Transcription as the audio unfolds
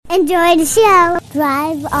Enjoy the show.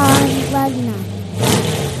 Drive on Lugnutz.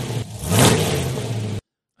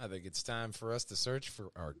 I think it's time for us to search for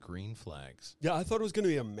our green flags. Yeah, I thought it was going to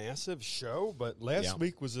be a massive show, but last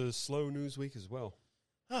week was a slow news week as well.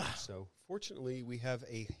 So, fortunately, we have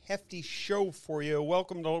a hefty show for you.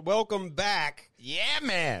 Welcome back. Yeah,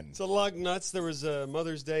 man. To Lugnutz. There was a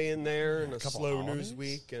Mother's Day in there and a slow holidays? news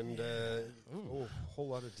week and a whole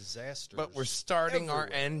lot of disasters. But we're starting our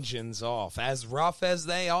engines off, as rough as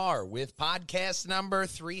they are, with podcast number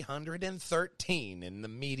 313 in the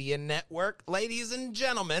media network. Ladies and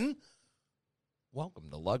gentlemen, welcome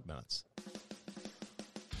to Lugnutz.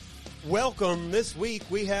 Welcome. This week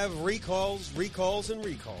we have recalls, and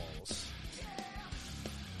recalls.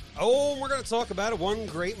 Oh, we're going to talk about one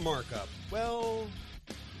great markup. Well,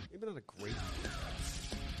 maybe not a great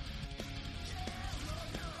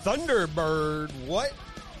markup. Thunderbird, what?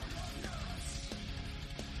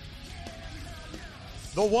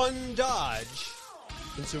 The one Dodge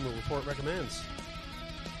Consumer Report recommends.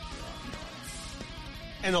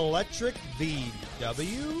 An electric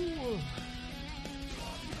VW?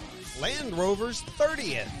 Land Rover's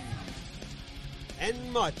 30th,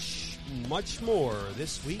 and much, much more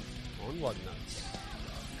this week on Lugnutz.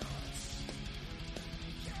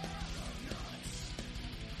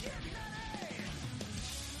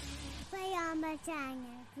 Play on my channel.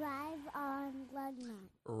 Drive on Lugnutz.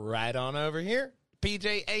 Right on over here,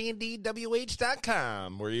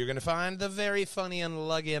 PJAndDWH.com, where you're going to find the very funny and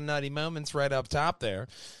luggy and nutty moments right up top there,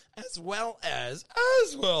 as well as,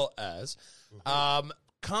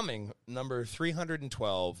 coming, number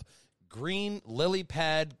 312, Green Lily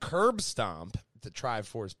Pad Curb Stomp, the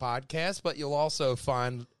Triforce podcast, but you'll also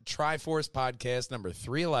find Triforce podcast number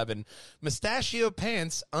 311, Mustachio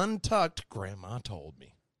Pants Untucked, Grandma Told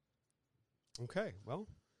Me. Okay, well.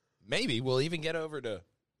 Maybe we'll even get over to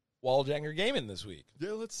Walljanger Gaming this week.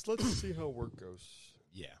 Yeah, let's see how work goes.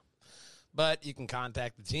 Yeah. But you can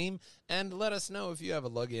contact the team and let us know if you have a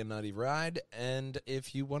luggy and nutty ride and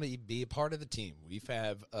if you want to be a part of the team. We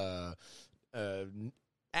have an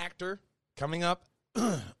actor coming up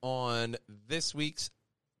on this week's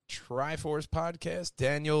Triforce podcast,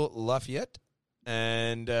 Daniel Lafayette,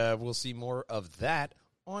 and we'll see more of that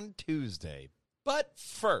on Tuesday. But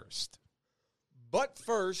first,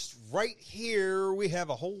 right here, we have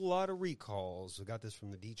a whole lot of recalls. We got this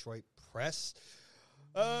from the Detroit Press.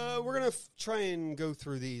 We're going to try and go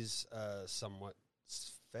through these somewhat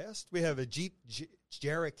fast. We have a Jeep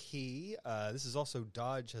Cherokee. This is also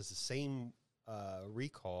Dodge, has the same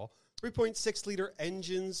recall. 3.6-liter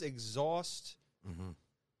engines, exhaust,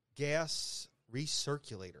 gas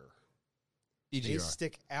recirculator. EGR. They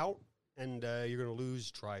stick out, and you're going to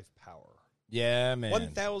lose drive power. Yeah, man.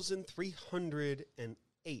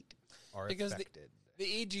 1,308 are affected.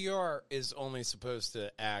 The EGR is only supposed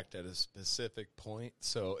to act at a specific point,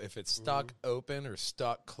 so if it's stuck open or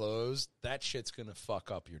stuck closed, that shit's going to fuck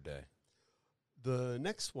up your day. The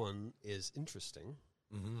next one is interesting.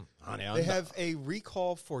 Mm-hmm. They have a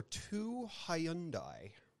recall for 2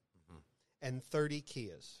 Hyundai and 30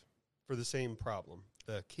 Kias for the same problem.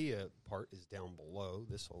 The Kia part is down below.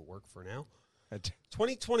 This will work for now.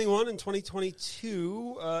 2021 and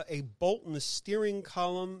 2022, a bolt in the steering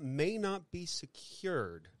column may not be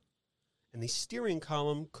secured, and the steering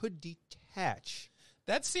column could detach.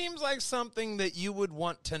 That seems like something that you would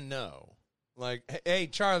want to know. Like, hey,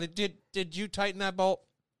 Charlie, did you tighten that bolt?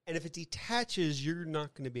 And if it detaches, you're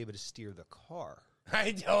not going to be able to steer the car.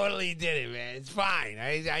 I totally did it, man. It's fine.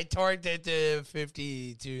 I torqued it to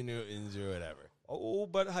 52 newtons or whatever. Oh,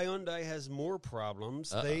 but Hyundai has more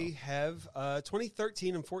problems. Uh-oh. They have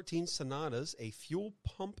 2013 and 14 Sonatas. A fuel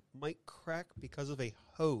pump might crack because of a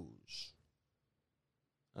hose.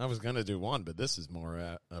 I was going to do one, but this is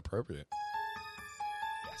more appropriate.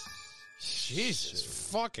 Yes. Jesus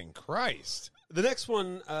fucking Christ. The next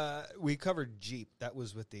one, we covered Jeep. That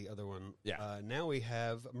was with the other one. Yeah. Now we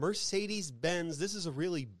have Mercedes-Benz. This is a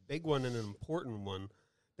really big one and an important one.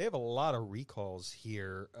 They have a lot of recalls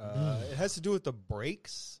here. It has to do with the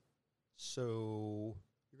brakes. So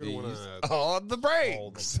you're going to want to... Oh, the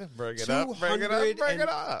brakes. Bring it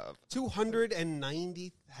up.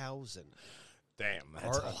 290,000. Damn,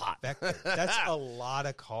 that's a lot. That's a lot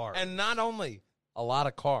of cars. And not only a lot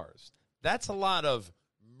of cars, that's a lot of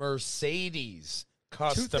Mercedes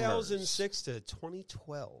customers. 2006 to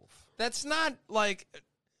 2012. That's not like...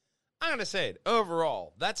 I'm going to say it,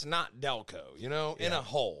 overall, that's not Delco, in a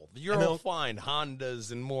whole. You'll find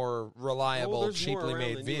Hondas and more reliable, cheaply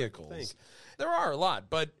made vehicles. There are a lot,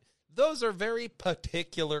 but those are very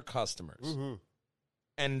particular customers.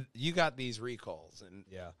 And you got these recalls, and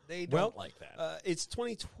they don't like that. It's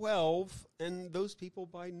 2012, and those people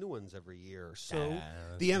buy new ones every year. So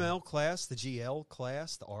the ML class, the GL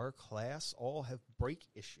class, the R class, all have brake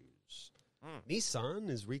issues. Nissan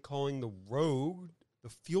is recalling the Rogue. The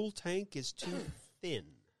fuel tank is too thin.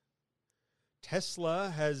 Tesla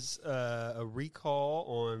has a recall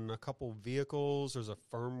on a couple vehicles. There's a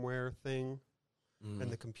firmware thing,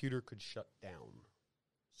 and the computer could shut down.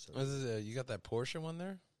 So. You got that Porsche one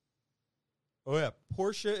there? Oh, yeah.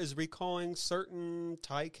 Porsche is recalling certain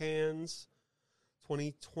Taycans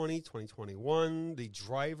 2020, 2021. The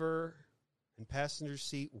driver and passenger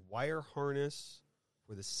seat wire harness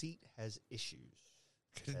where the seat has issues.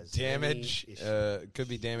 Damage could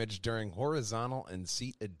be damaged during horizontal and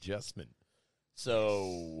seat adjustment.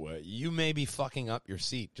 So you may be fucking up your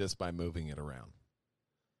seat just by moving it around.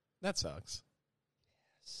 That sucks.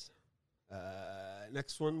 Yes.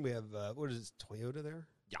 Next one, we have, what is it, Toyota there?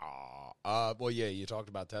 Yeah. Well, yeah, you talked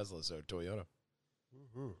about Tesla, so Toyota.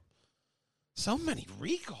 Mm-hmm. So many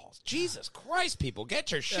recalls. Jesus Christ, people,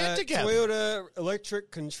 get your shit together. Toyota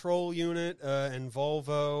electric control unit and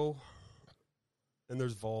Volvo. And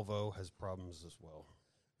there's Volvo has problems as well.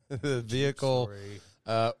 The vehicle.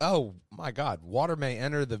 Oh, my God. Water may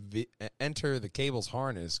enter the cable's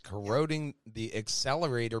harness, corroding the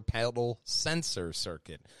accelerator pedal sensor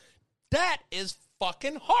circuit. That is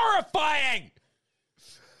fucking horrifying.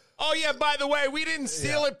 Oh, yeah, by the way, we didn't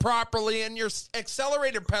seal it properly, and your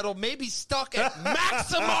accelerator pedal may be stuck at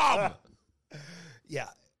maximum. Yeah.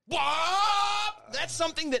 What? That's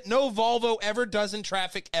something that no Volvo ever does in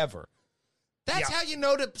traffic ever. That's how you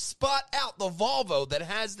know to spot out the Volvo that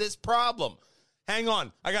has this problem. Hang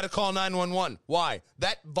on. I got to call 911. Why?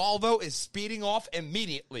 That Volvo is speeding off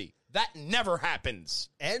immediately. That never happens.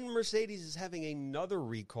 And Mercedes is having another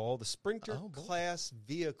recall. The Sprinter class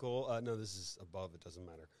vehicle. No, this is above. It doesn't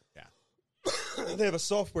matter. Yeah. They have a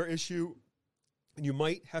software issue, and you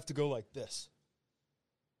might have to go like this.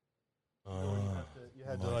 You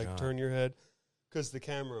had to turn your head because the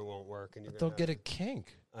camera won't work. And they'll get a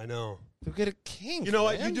kink. I know. They'll get a kink. You know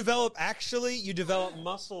what? You develop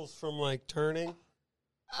muscles from like turning.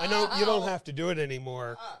 I know you don't have to do it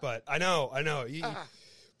anymore, but I know. You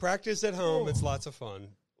practice at home. It's lots of fun.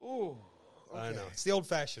 Ooh, okay. I know. It's the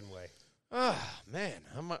old-fashioned way. Man,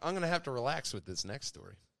 I'm going to have to relax with this next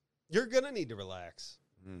story. You're going to need to relax.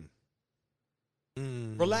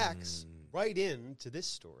 Relax right into this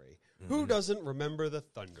story. Who doesn't remember the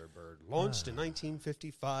Thunderbird? Launched in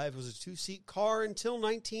 1955, was a two-seat car until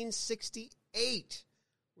 1968,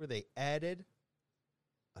 where they added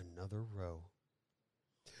another row.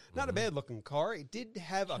 Not a bad-looking car. It did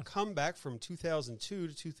have a comeback from 2002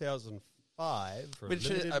 to 2005.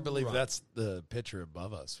 Which I believe that's the picture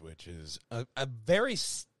above us, which is a very,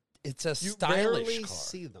 it's a stylish car. You rarely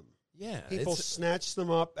see them. Yeah. People snatch them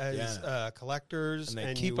up as collectors. And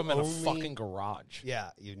they keep them in a fucking garage. Yeah,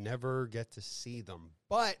 you never get to see them.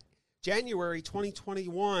 But January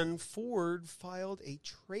 2021, Ford filed a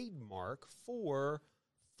trademark for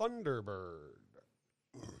Thunderbird.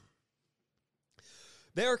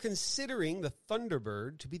 They are considering the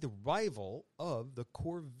Thunderbird to be the rival of the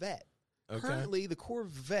Corvette. Okay. Currently, the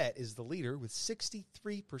Corvette is the leader with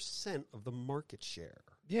 63% of the market share.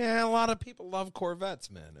 Yeah, a lot of people love Corvettes,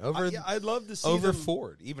 man. I'd love to see over them.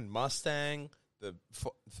 Ford, even Mustang, the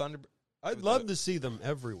Thunderbird. I'd love to see them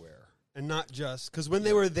everywhere, and not just because when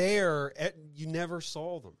they were there, you never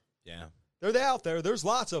saw them. Yeah, they're out there. There's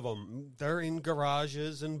lots of them. They're in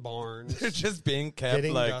garages and barns. They're just being kept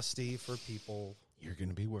getting dusty for people. You're going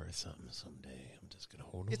to be worth something someday. I'm just going to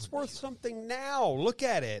hold on. It's worth something now. Look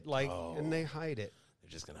at it, and they hide it.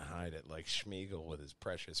 They're just going to hide it like Schmeagol with his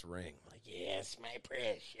precious ring. Like, yes, my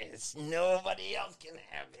precious. Nobody else can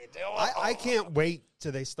have it. Oh. I can't wait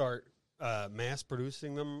till they start mass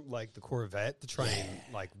producing them, like the Corvette, to try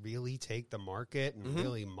and really take the market and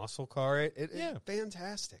really muscle car it. It's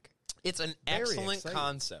fantastic. It's an excellent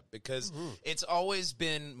concept because it's always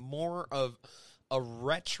been more of a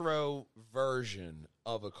retro version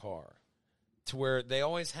of a car, to where they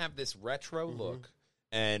always have this retro look,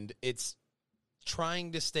 and it's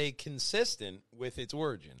trying to stay consistent with its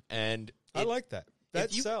origin. And I like that. That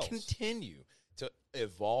if you sells. Continue to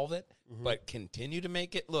evolve it, but continue to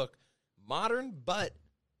make it look modern but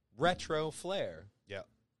retro flair. Yeah.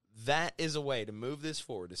 That is a way to move this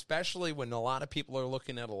forward, especially when a lot of people are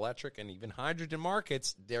looking at electric and even hydrogen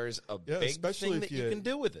markets. There's a big thing that you can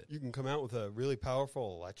do with it. You can come out with a really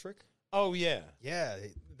powerful electric. Oh, yeah. Yeah,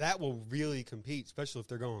 that will really compete, especially if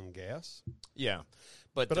they're going gas. Yeah.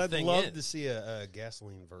 But I'd love to see a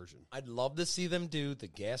gasoline version. I'd love to see them do the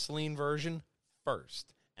gasoline version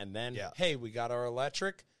first and then, Yeah. hey, we got our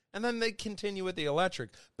electric, and then they continue with the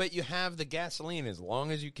electric. But you have the gasoline as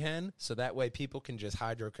long as you can, so that way people can just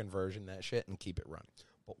hydro conversion that shit and keep it running.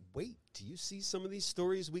 But wait, do you see some of these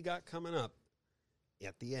stories we got coming up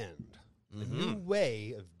at the end? A new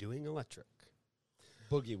way of doing electric.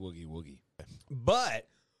 Boogie, woogie, woogie. But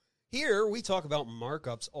here we talk about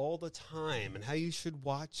markups all the time and how you should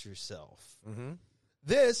watch yourself. Mm-hmm.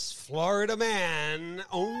 This Florida man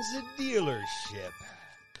owns a dealership.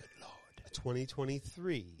 Good Lord.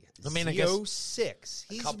 2023. I mean, I guess Z06.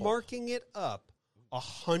 He's couple. marking it up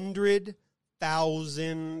 $100,000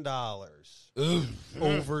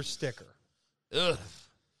 over sticker. Ugh.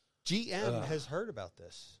 GM has heard about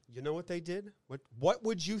this. You know what they did? What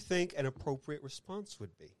would you think an appropriate response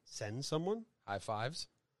would be? Send someone? High fives?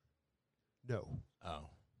 No. Oh.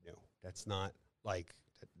 No. That's not like,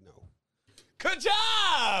 no. Good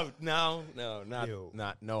job! No,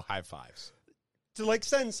 no high fives. To like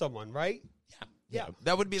send someone, right? Yeah.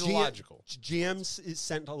 That would be the logical. GM is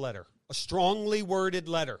sent a letter, a strongly worded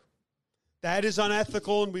letter. That is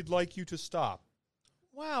unethical and we'd like you to stop.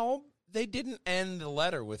 Well, they didn't end the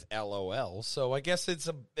letter with LOL, so I guess it's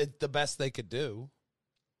the best they could do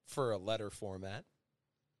for a letter format.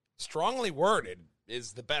 Strongly worded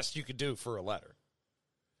is the best you could do for a letter.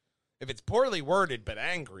 If it's poorly worded but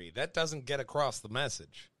angry, that doesn't get across the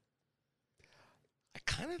message.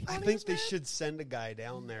 I think they should send a guy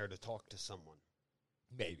down there to talk to someone.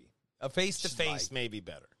 Maybe. A face-to-face Like- may be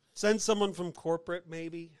better. Send someone from corporate,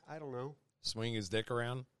 maybe. I don't know. Swing his dick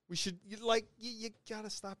around. We should, you got to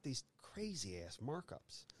stop these crazy-ass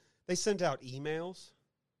markups. They sent out emails.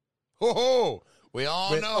 Ho-ho! We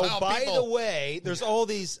all with, know how by people... the way, there's all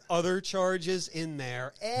these other charges in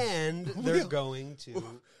there, and they're going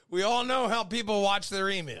to... We all know how people watch their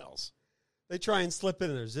emails. They try and slip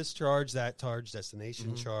in. There's this charge, that charge,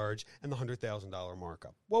 destination charge, and the $100,000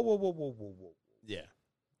 markup. Whoa. Yeah.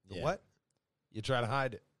 The what? You try to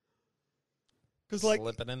hide it. Because, like,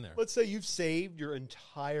 slip it in there. let's say you've saved your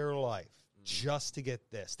entire life just to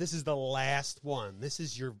get this. This is the last one. This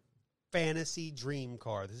is your fantasy dream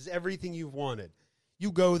car. This is everything you've wanted.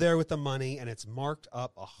 You go there with the money, and it's marked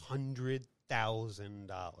up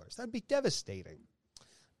 $100,000. That'd be devastating.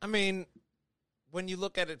 I mean, when you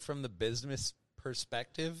look at it from the business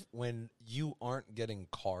perspective, when you aren't getting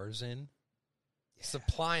cars in,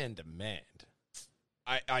 supply and demand,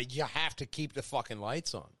 you have to keep the fucking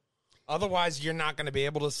lights on. Otherwise, you're not going to be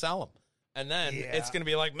able to sell them. And then it's going to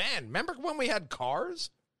be like, man, remember when we had cars?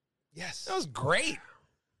 Yes. That was great.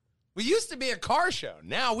 We used to be a car show.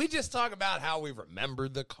 Now we just talk about how we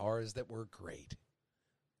remembered the cars that were great.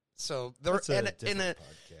 So That's a in different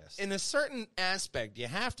podcast. in a certain aspect, you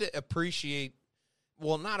have to appreciate,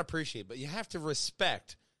 well, not appreciate, but you have to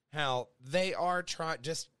respect how they are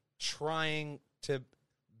trying to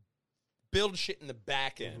build shit in the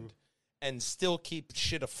back end and still keep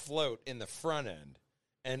shit afloat in the front end.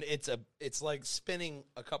 And it's like spinning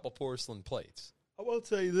a couple porcelain plates. I will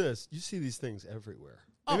tell you this. You see these things everywhere.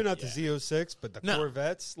 Oh, Maybe not the yeah. Z06, but the No.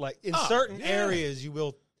 Corvettes. Like, in Oh, certain yeah. areas, you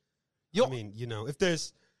will... I mean, you know, if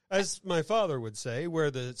there's... As my father would say,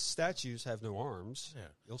 where the statues have no arms,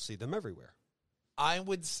 you'll see them everywhere. I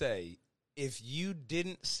would say if you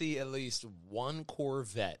didn't see at least one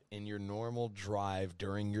Corvette in your normal drive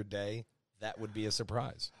during your day, that would be a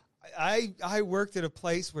surprise. I worked at a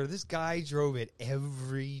place where this guy drove it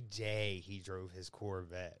every day. He drove his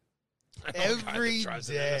Corvette. Every drives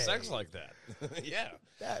day. an NSX like that. Yeah.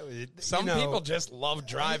 That was, Some people just love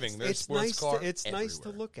driving their sports nice car. It's nice to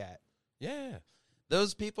everywhere. look at. Yeah.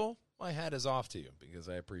 Those people, my hat is off to you because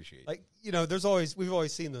I appreciate it. Like, you know, we've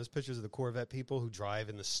always seen those pictures of the Corvette people who drive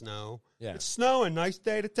in the snow. Yeah. It's snowing. Nice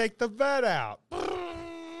day to take the vet out.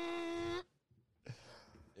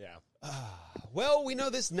 Yeah. Well, we know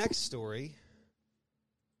this next story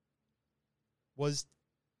was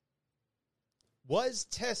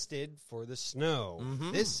tested for the snow.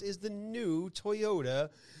 Mhm. This is the new Toyota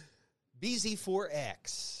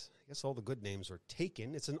BZ4X. I guess all the good names were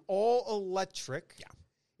taken. It's an all-electric. Yeah.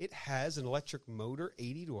 It has an electric motor,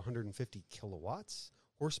 80 to 150 kilowatts,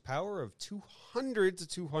 horsepower of 200 to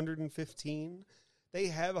 215. They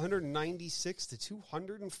have 196 to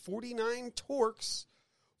 249 torques.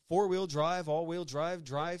 Four-wheel drive, all-wheel drive,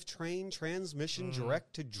 drivetrain, transmission,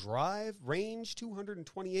 direct-to-drive, range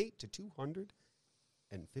 228 to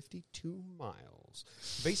 252 miles.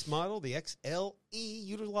 Base model, the XLE,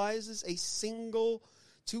 utilizes a single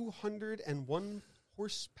 201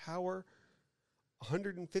 horsepower,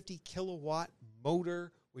 150 kilowatt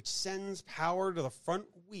motor, which sends power to the front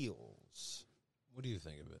wheels. What do you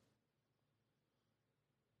think of it?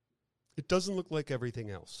 It doesn't look like everything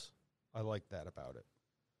else. I like that about it.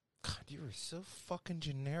 God, you are so fucking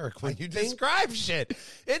generic when you think- describe shit.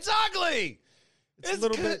 It's ugly. It's a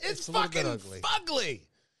little bit. It's a little fucking bit ugly.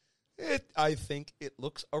 fugly. I think it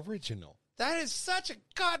looks original. That is such a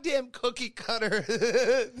goddamn cookie cutter.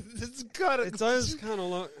 It's got It does kind of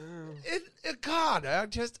look. God,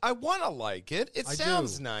 I want to like it. It I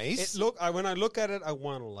sounds do. nice. When I look at it, I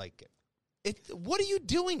want to like it. What are you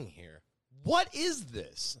doing here? What is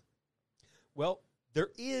this? Well, there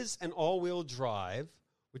is an all-wheel drive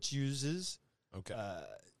which uses Okay.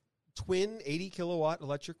 twin 80-kilowatt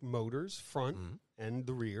electric motors, front and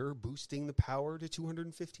the rear, boosting the power to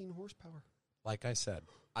 215 horsepower. Like I said,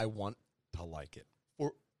 I want to like it.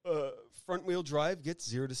 For front-wheel drive gets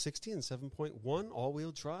 0 to 60 in 7.1.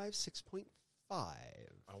 All-wheel drive 6.5.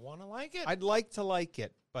 I want to like it. I'd like to like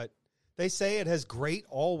it, but they say it has great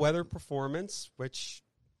all-weather performance, which,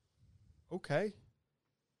 okay.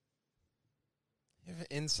 You have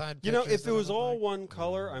inside You know, pictures if that it I was don't all like? one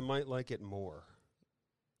color, I might like it more.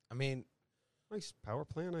 I mean, Nice power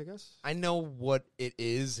plant, I guess. I know what it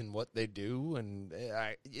is and what they do, and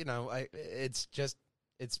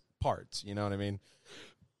it's parts. You know what I mean?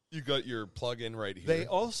 You got your plug-in right here. They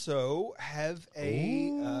also have a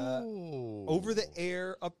Ooh.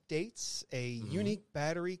 over-the-air updates, a unique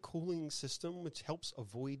battery cooling system which helps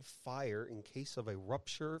avoid fire in case of a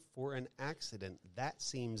rupture for an accident. That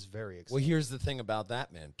seems very exciting. Well, here's the thing about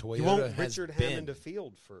that, man. Toyota you won't has Richard been. Hammond a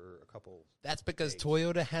field for a couple. That's because days.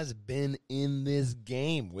 Toyota has been in this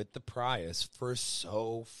game with the Prius for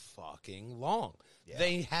so fucking long. Yeah.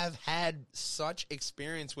 They have had such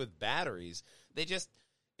experience with batteries. They just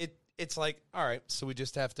it's like, all right, so we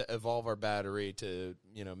just have to evolve our battery to,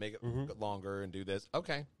 make it longer and do this.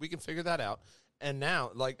 Okay, we can figure that out. And now,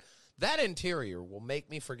 like, that interior will make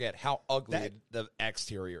me forget how ugly the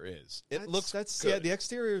exterior is. It looks good. Yeah, the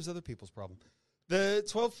exterior is other people's problem. The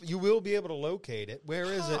 12, you will be able to locate it. Where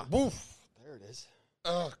is it? Woof. There it is.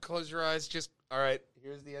 Oh, close your eyes. Just, all right,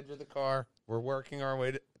 here's the edge of the car. We're working our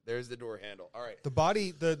way to, there's the door handle. All right. The body,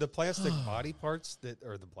 the plastic body parts that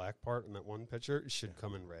are the black part in that one picture should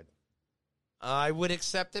come in red. I would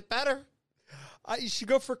accept it better. You should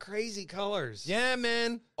go for crazy colors. Yeah,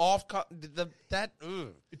 man.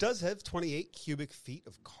 It does have 28 cubic feet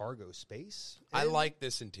of cargo space. I and like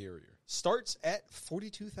this interior. starts at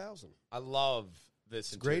 42,000. I love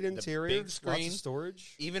this Great interior, The big screen. lots of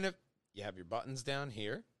storage. Even if you have your buttons down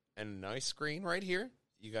here and a nice screen right here,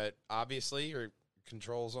 you got obviously your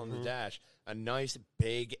controls on the dash. A nice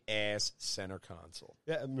big ass center console.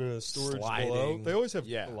 Yeah, and storage Sliding. below. They always have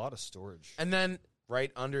Yeah. a lot of storage. And then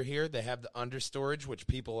right under here, they have the under storage, which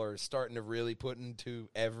people are starting to really put into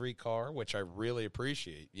every car, which I really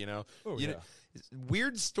appreciate. Oh, You yeah. know,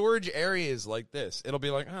 weird storage areas like this, it'll be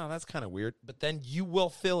like, oh, that's kind of weird. But then you will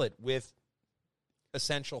fill it with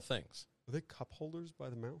essential things. Are they cup holders by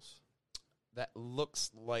the mouse? That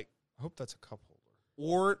looks like, I hope that's a cup holder.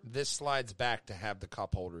 or this slides back to have the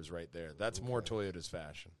cup holders right there. That's more Toyota's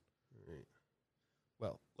fashion. Right.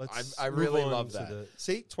 Well, let's. I move really on love to that.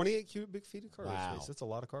 See, 28 cubic feet of cargo Wow. space. That's a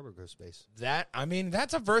lot of cargo space.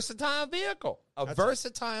 That's a versatile vehicle. That's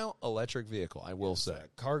Versatile electric vehicle, I will say.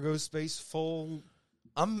 Cargo space full.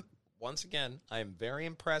 Once again, I am very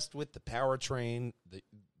impressed with the powertrain,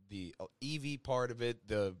 the EV part of it,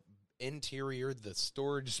 the interior, the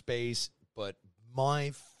storage space, but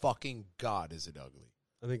my fucking God, is it ugly.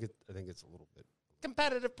 I think it's a little bit.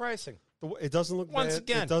 Competitive pricing. It doesn't look Once bad.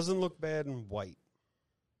 again. It doesn't look bad in white.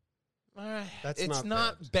 That's it's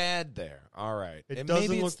not bad there. All right. It And doesn't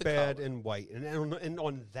maybe look it's the bad color. in white. And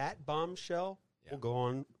on that bombshell, Yeah. we'll go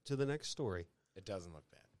on to the next story. It doesn't look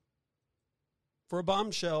bad. For a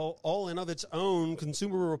bombshell all in of its own,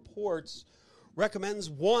 Consumer Reports recommends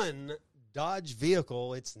one Dodge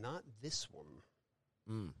vehicle. It's not this one.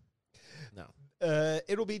 No.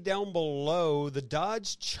 It'll be down below. The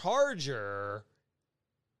Dodge Charger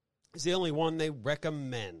is the only one they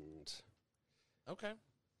recommend. Okay.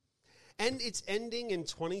 And it's ending in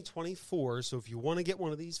 2024, so if you want to get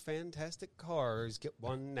one of these fantastic cars, get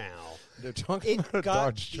one now. They're talking It about a got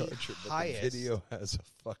Dodge the Charger, but the highest. video has a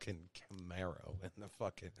fucking Camaro in the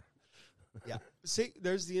fucking... Yeah. See,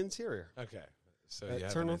 there's the interior. Okay. So Uh, you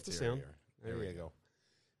have turn an off the sound. interior. There we you go.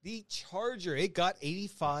 The Charger, it got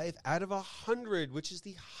 85 out of 100, which is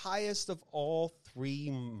the highest of all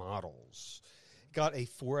three models. It got a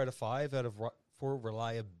 4 out of 5 for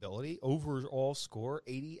reliability. Overall score,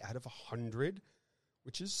 80 out of 100,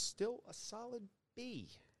 which is still a solid B.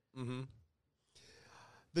 Mm-hmm.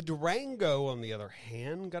 The Durango, on the other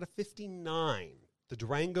hand, got a 59. The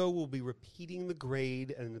Durango will be repeating the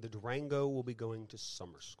grade, and the Durango will be going to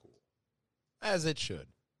summer school. As it should.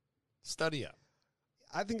 Study up.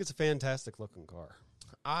 I think it's a fantastic looking car.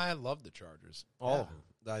 I love the Chargers. All of them.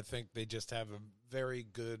 I think they just have a very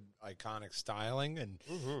good, iconic styling, and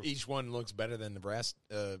each one looks better than the rest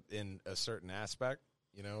in a certain aspect,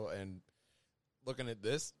 you know, and looking at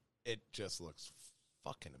this, it just looks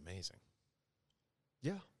fucking amazing.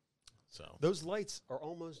 Yeah. So those lights are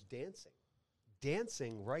almost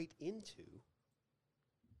dancing right into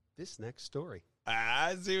this next story.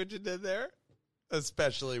 I see what you did there,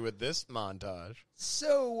 especially with this montage.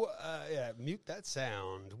 So, mute that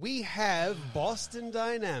sound. We have Boston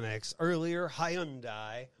Dynamics, earlier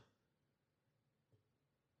Hyundai.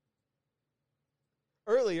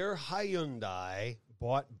 Earlier, Hyundai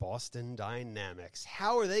bought Boston Dynamics.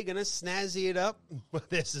 How are they going to snazzy it up? Well,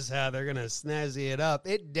 this is how they're going to snazzy it up.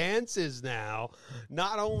 It dances now.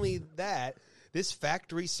 Not only that, this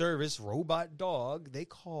factory service robot dog they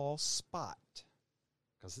call Spot,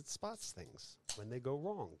 because it spots things when they go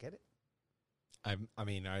wrong. Get it? I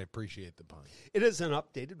mean, I appreciate the pun. It is an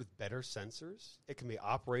updated with better sensors. It can be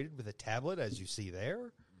operated with a tablet, as you see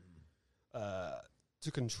there,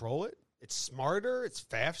 to control it. It's smarter. It's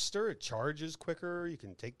faster. It charges quicker. You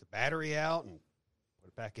can take the battery out and put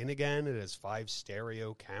it back in again. It has 5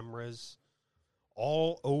 stereo cameras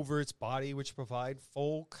all over its body, which provide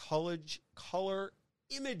full color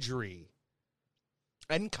imagery.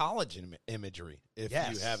 And college imagery, if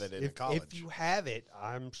you have it in a college. If you have it,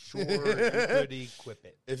 I'm sure you could equip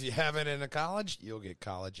it. If you have it in a college, you'll get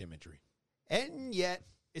college imagery. And yet,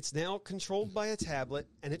 it's now controlled by a tablet,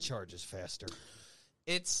 and it charges faster.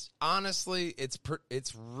 It's honestly, it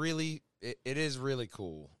is really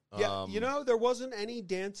cool. Yeah, you know, there wasn't any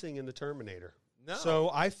dancing in the Terminator. No.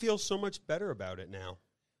 So I feel so much better about it now.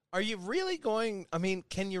 Are you really going, I mean,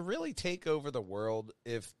 can you really take over the world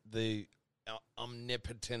if the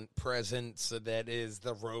omnipotent presence that is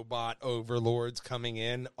the robot overlords coming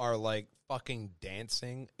in are like fucking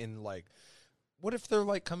dancing in like, what if they're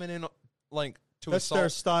like coming in like to That's assault? their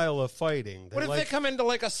style of fighting. What if they come into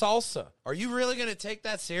like a salsa? Are you really going to take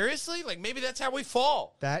that seriously? Like maybe that's how we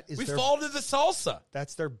fall. We fall to the salsa.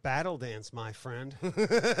 That's their battle dance, my friend.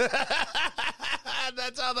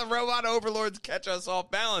 That's how the robot overlords catch us off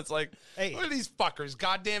balance. Like, Hey. what are these fuckers?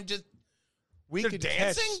 Goddamn, just We they're could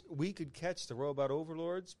dancing? we could catch the robot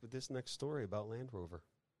overlords with this next story about Land Rover.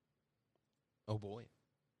 Oh boy.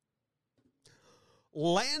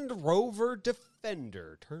 Land Rover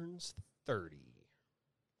Defender turns 30.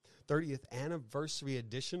 30th anniversary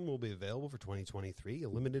edition will be available for 2023. A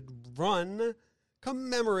limited run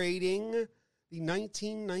commemorating the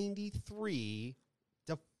 1993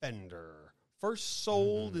 Defender. First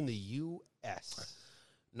sold in the U.S.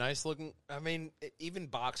 Nice looking. I mean, even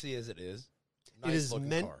boxy as it is, It is looking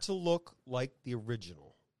meant car. to look like the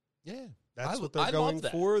original. Yeah. That's what I they're going love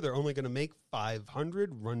that. for. They're only going to make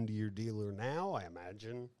 500. Run to your dealer now, I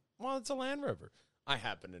imagine. Well, it's a Land Rover. I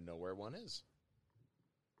happen to know where one is.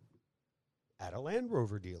 At a Land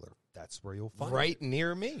Rover dealer. That's where you'll find Right it.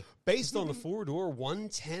 near me. Based on the four-door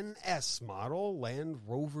 110S model, Land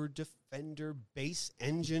Rover Defender base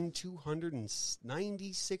engine,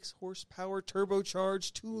 296 horsepower,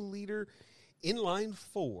 turbocharged, 2-liter inline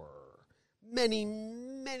 4. Many,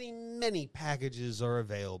 many, many packages are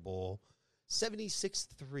available.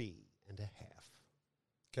 76.3 and a half.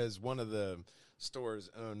 Because one of the stores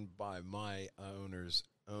owned by my owners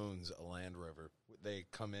owns a Land Rover. They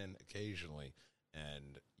come in occasionally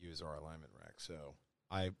and use our alignment rack. So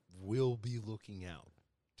I will be looking out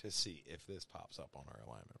to see if this pops up on our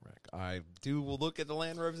alignment rack. Will look at the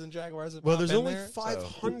Land Rovers and Jaguars. That Well, pop there's in only there,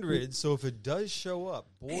 500, so if it does show up,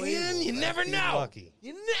 boy, Man, will you that never be know. lucky.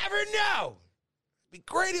 You never know. It'd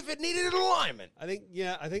be great if it needed an alignment. I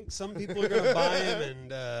think some people are going to buy them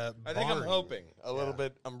and I think I'm barn. hoping a little Yeah.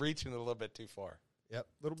 bit. I'm reaching a little bit too far. Yep,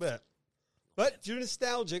 a little bit. But if you're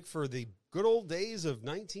nostalgic for the good old days of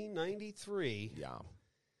 1993, Yeah.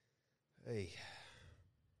 hey,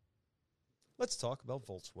 let's talk about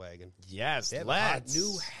Volkswagen. Yes, They have a hot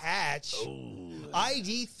new hatch,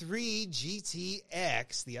 ID3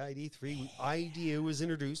 GTX. The ID3 idea was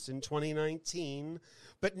introduced in 2019,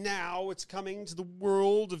 but now it's coming to the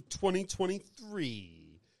world of 2023.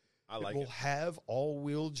 I like it will it. have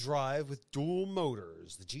all-wheel drive with dual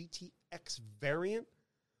motors. The GTX variant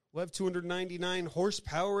will have 299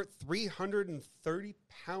 horsepower at 330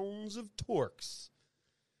 pounds of torques.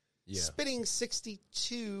 Yeah. Spinning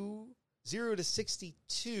 0 to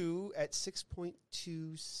 62 at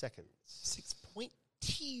 6.2 seconds.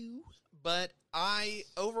 6.2, but I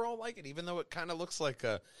overall like it, even though it kind of looks like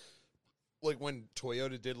when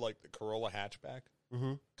Toyota did like the Corolla hatchback.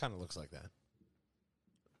 Mm-hmm. Kind of looks like that.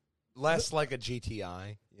 Less like a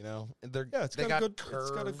GTI, you know. And Yeah, it's got a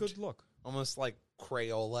good look. almost like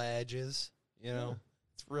Crayola edges, you know.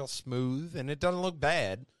 It's real smooth, and it doesn't look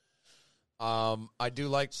bad. I do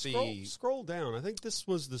like the scroll down. I think this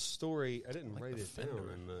was the story. I didn't like write the it fender. down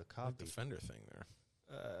in the like copy. the fender thing there.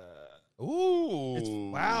 It's,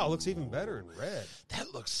 wow, it looks even better in red.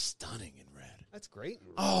 That looks stunning in red. That's great in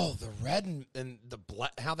red. Oh, the red and the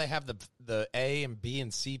black. How they have the A and B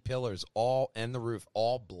and C pillars all and the roof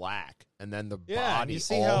all black, and then the body you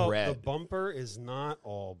see all how red. the bumper is not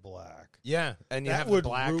all black. Yeah, and you That have would the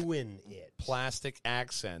black ruin it. plastic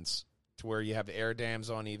accents to where you have the air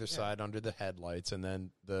dams on either side under the headlights, and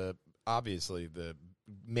then obviously the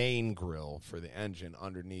main grille for the engine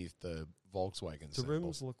underneath the Volkswagen. The symbol.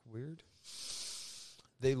 rims look weird.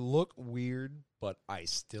 They look weird, but I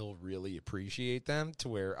still really appreciate them to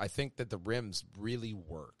where I think that the rims really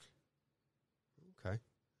work. Okay.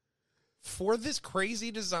 For this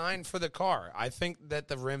crazy design for the car, I think that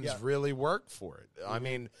the rims really work for it. I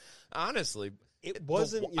mean, honestly, It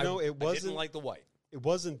wasn't, I wasn't didn't like the white. It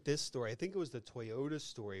wasn't this story. I think it was the Toyota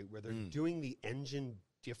story where they're doing the engine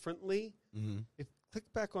differently. Mm-hmm. If click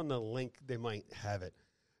back on the link, they might have it.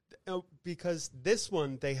 Because this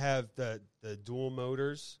one, they have the dual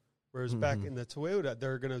motors, whereas back in the Toyota,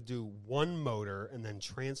 they're going to do one motor and then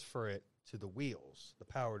transfer it to the wheels, the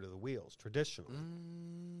power to the wheels, traditionally.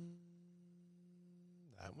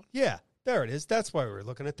 That one? Yeah, there it is. That's why we were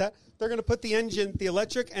looking at that. They're going to put the engine, the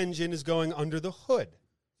electric engine is going under the hood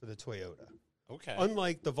for the Toyota. Okay.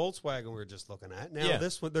 Unlike the Volkswagen we were just looking at. Now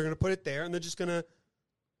this one, they're going to put it there, and they're just going to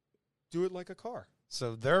do it like a car.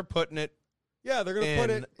 So they're putting it Yeah, they're going to put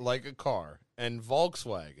it like a car. And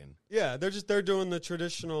Volkswagen Yeah, they're doing the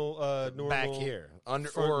traditional normal back here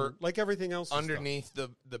or like everything else underneath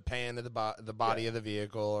the pan of the body of the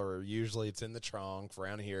vehicle, or usually it's in the trunk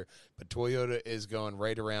around here. But Toyota is going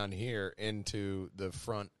right around here into the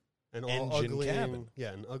front and engine uglying, cabin.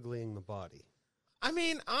 Yeah, and uglying the body. I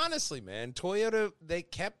mean, honestly, man, Toyota,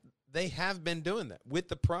 they have been doing that. With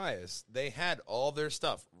the Prius, they had all their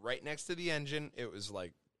stuff right next to the engine. It was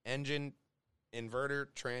like engine, inverter,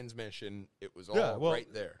 transmission. It was all right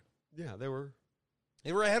there. Yeah, they were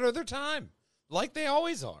ahead of their time, like they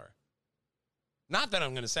always are. Not that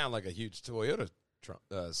I'm going to sound like a huge Toyota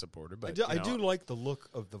supporter, but I do like the look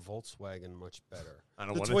of the Volkswagen much better. I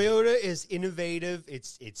don't the wanna, Toyota is innovative.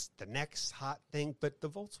 It's the next hot thing, but the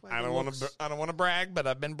Volkswagen. I don't want to brag, but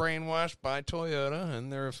I've been brainwashed by Toyota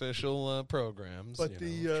and their official programs. But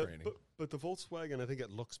training. but the Volkswagen, I think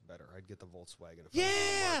it looks better. I'd get the Volkswagen.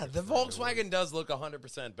 Yeah, the Volkswagen does look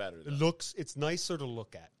 100% better. It's nicer to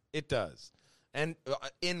look at. It does. And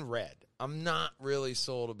in red. I'm not really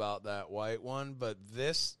sold about that white one, but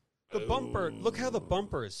this... The bumper, look how the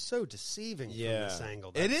bumper is so deceiving from this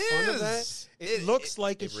angle. It is. It looks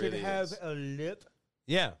like it should really have is. a lip,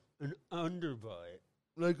 Yeah. an underbite.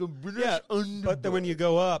 Like a British underbite. But then when you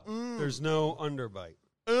go up, there's no underbite.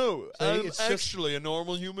 Oh, I'm it's just- actually a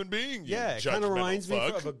normal human being. Yeah, it kind of reminds me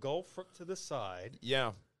of a Golf to the side,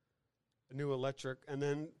 Yeah. a new electric, and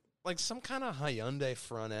then Like some kind of Hyundai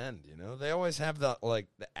front end, you know? They always have the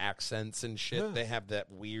accents and shit. Yeah. They have that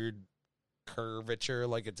weird curvature,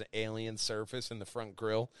 like it's an alien surface in the front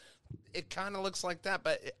grille. It kind of looks like that,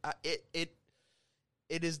 but it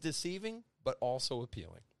is deceiving, but also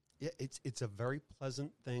appealing. yeah, it's a very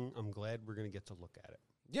pleasant thing. I'm glad we're going to get to look at it.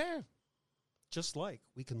 Yeah. Just like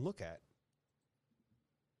we can look at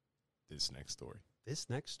This next story. this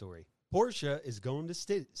next story. Porsche is going to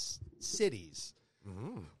cities.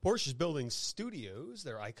 Porsche's building studios.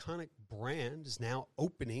 Their iconic brand is now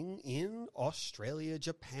opening in Australia,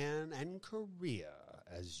 Japan, and Korea,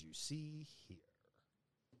 as you see here.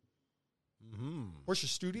 Porsche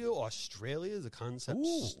Studio Australia, the concept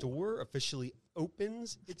store, officially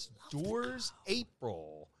opens its doors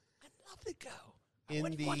April. I'd love to go. In I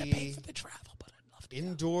wouldn't the want to pay for the travel, but I'd love to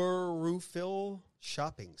Indoor Roufil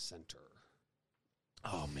Shopping Center.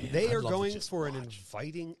 Oh, man. They I'd are love to going just for an watch.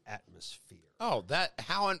 inviting atmosphere. Oh,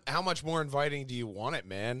 how much more inviting do you want it,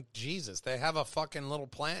 man? Jesus, they have a fucking little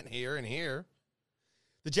plant here and here.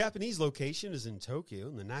 The Japanese location is in Tokyo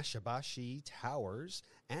in the Nashibashi Towers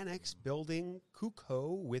Annex building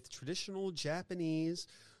Kuko with traditional Japanese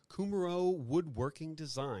Kumaro woodworking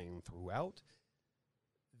design throughout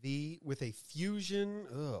with a fusion,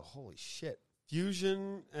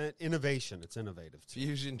 fusion and innovation. It's innovative too.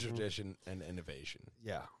 Fusion, tradition, and innovation.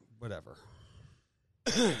 Yeah, whatever.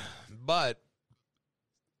 But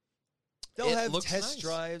They'll it have looks test nice.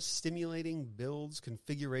 drives, stimulating builds,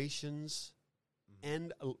 configurations,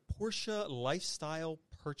 and Porsche lifestyle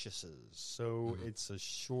purchases. So it's a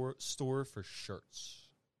store for shirts,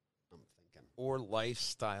 I'm thinking. Or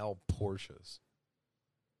lifestyle Porsches.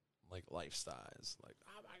 Like lifestyles. Like,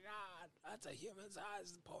 oh my God, that's a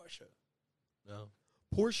human-sized Porsche. No.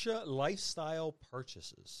 Porsche lifestyle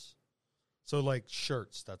purchases. So like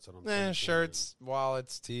shirts, that's what I'm thinking. Shirts,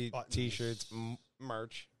 wallets, Buttons. T-shirts,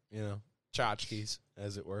 merch, tchotchkes,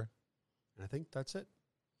 as it were. And I think that's it.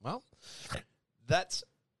 Well, that's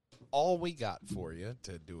all we got for you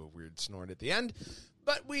to do a weird snort at the end.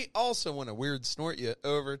 But we also want to weird snort you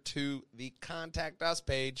over to the Contact Us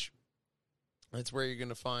page. That's where you're going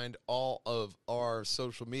to find all of our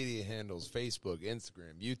social media handles, Facebook,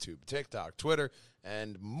 Instagram, YouTube, TikTok, Twitter,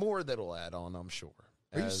 and more that'll add on, I'm sure.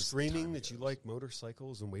 Are you screaming that you like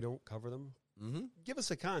motorcycles and we don't cover them? Mm-hmm. Give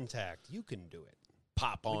us a contact. You can do it.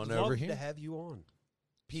 Pop on We'd over love here. to have you on.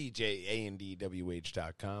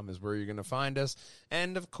 PJAndDWH.com is where you're going to find us.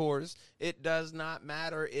 And, of course, it does not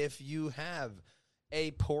matter if you have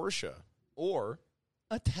a Porsche or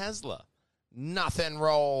a Tesla. Nothing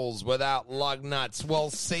rolls without Lugnutz. We'll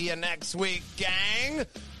see you next week, gang.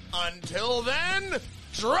 Until then,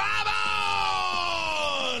 drive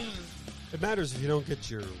on! It matters if you don't get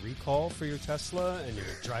your recall for your Tesla and you're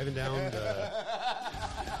driving down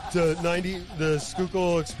the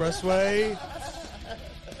Schuylkill Expressway,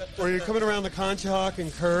 or you're coming around the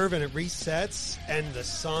Conshohocken curve and it resets and the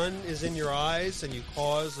sun is in your eyes and you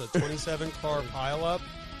cause a 27-car pileup.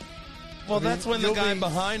 Well, that's when the you'll guy be-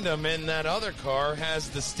 behind him in that other car has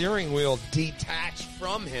the steering wheel detached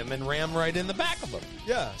from him and ram right in the back of him.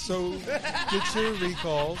 Yeah, so get your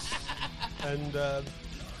recalls and...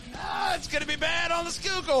 It's going to be bad on the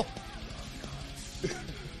Schuylkill.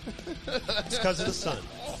 it's because of the sun.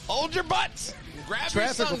 Hold your butts. Grab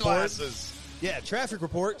Traffic your report. sunglasses. Yeah, traffic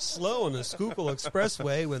report, slow on the Schuylkill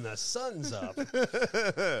Expressway when the sun's up.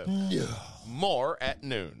 More at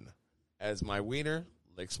noon as my wiener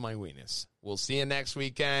licks my weenus. We'll see you next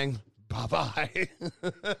week, gang. Bye-bye.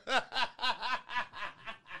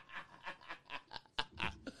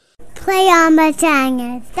 Play on my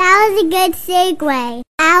channel. That was a good segue.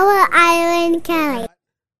 Our Island Kelly.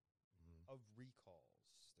 Of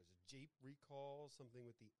recalls. There's a Jeep recall, something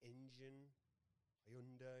with the engine,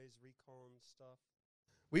 Hyundai's recall and stuff.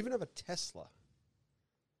 We even have a Tesla.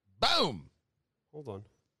 Boom. Hold on.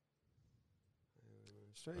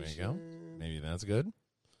 There you go. Maybe that's good.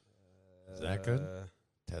 Is that good?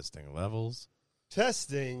 Testing levels.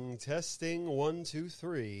 Testing, 1, 2,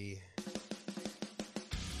 3.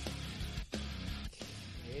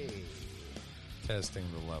 Okay. Testing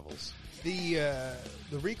the levels. The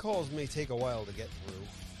recalls may take a while to get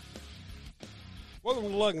through. Welcome to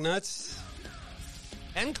Lugnutz.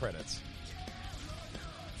 End credits.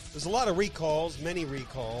 There's a lot of recalls, many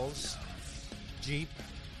recalls. Jeep,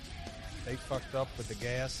 they fucked up with the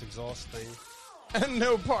gas exhaust thing. And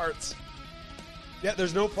no parts. Yeah,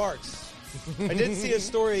 there's no parts. I did see a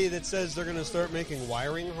story that says they're going to start making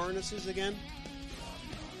wiring harnesses again.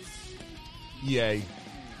 Yay.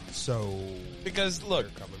 So, Because,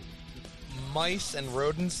 look, they're coming. mice and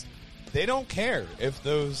rodents, they don't care if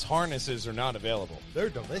those harnesses are not available. They're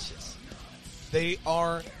delicious. They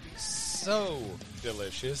are so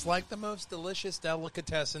delicious, like the most delicious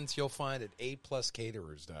delicatessens you'll find at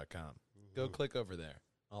apluscaterers.com. Go click over there.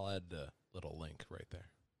 I'll add the little link right there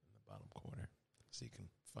in the bottom corner so you can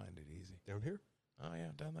find it easy. Down here? Oh,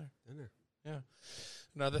 yeah, down there. Down there. Yeah.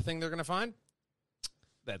 Another thing they're going to find,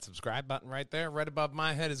 that subscribe button right there, right above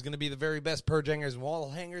my head, is going to be the very best Purge Hangers and Wall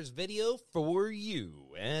Hangers video for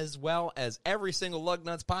you, as well as every single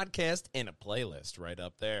Lugnutz podcast in a playlist right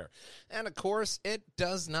up there. And, of course, it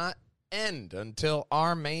does not end until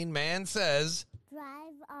our main man says, Drive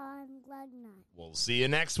on Lugnutz. we'll see you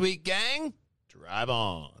next week, gang. Drive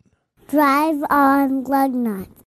on. Drive on Lugnutz.